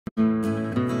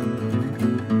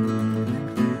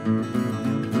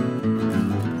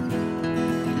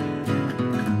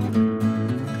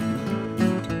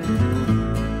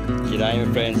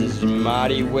afternoon, friends. This is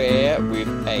Marty Ware with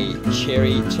a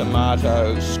cherry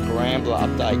tomato scrambler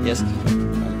update. Yes,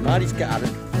 Marty's Garden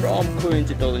from Clunes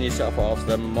in Northern New South Wales,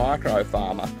 the micro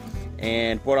farmer.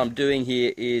 And what I'm doing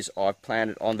here is I've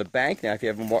planted on the bank. Now, if you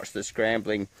haven't watched the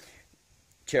Scrambling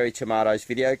cherry tomatoes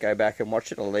video, go back and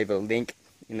watch it. I'll leave a link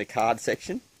in the card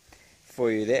section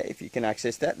for you there if you can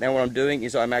access that. Now, what I'm doing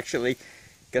is I'm actually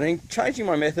changing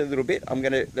my method a little bit. I'm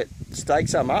going to stake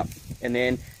some up, and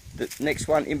then the next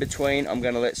one in between I'm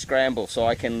going to let scramble so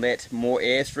I can let more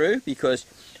air through, because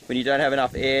when you don't have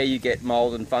enough air you get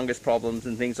mold and fungus problems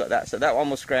and things like that. So that one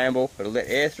will scramble, it'll let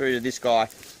air through to this guy,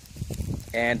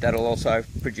 and that'll also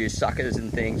produce suckers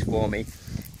and things for me.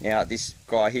 Now this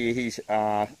guy here, he's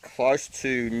close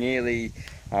to nearly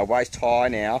waist high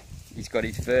now. He's got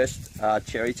his first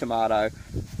cherry tomato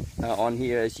on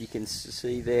here, as you can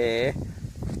see there,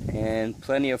 and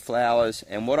plenty of flowers.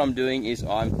 And what I'm doing is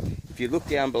if you look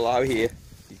down below here,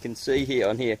 you can see here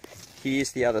on here,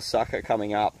 here's the other sucker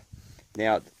coming up.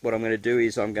 Now what I'm going to do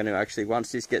is I'm going to actually,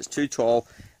 once this gets too tall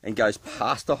and goes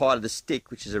past the height of the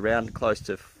stick, which is around close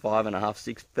to 5.5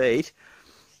 6 feet,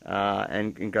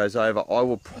 and goes over, I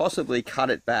will possibly cut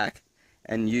it back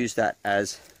and use that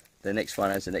as the next one,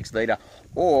 as the next leader,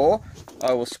 or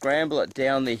I will scramble it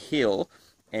down the hill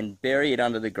and bury it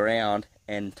under the ground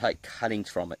and take cuttings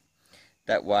from it.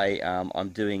 That way I'm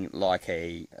doing like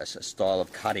a style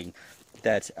of cutting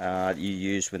that you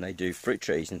use when they do fruit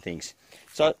trees and things.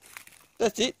 So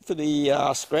that's it for the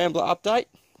scrambler update.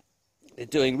 They're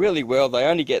doing really well. They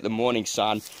only get the morning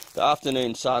sun. The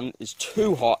afternoon sun is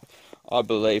too hot, I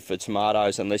believe, for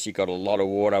tomatoes, unless you've got a lot of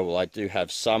water. Well, I do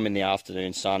have some in the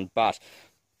afternoon sun, but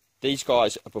these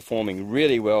guys are performing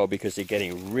really well because they're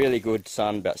getting really good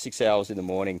sun about 6 hours in the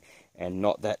morning, and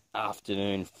not that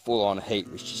afternoon full-on heat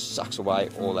which just sucks away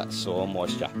all that soil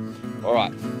moisture.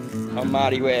 Alright, I'm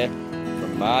Marty Ware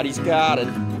from Marty's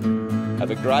Garden. Have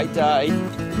a great day.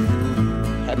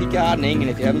 Happy gardening,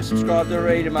 and if you haven't subscribed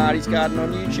already to Marty's Garden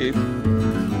on YouTube,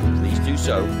 please do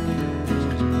so.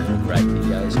 Some great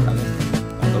videos coming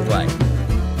on the way.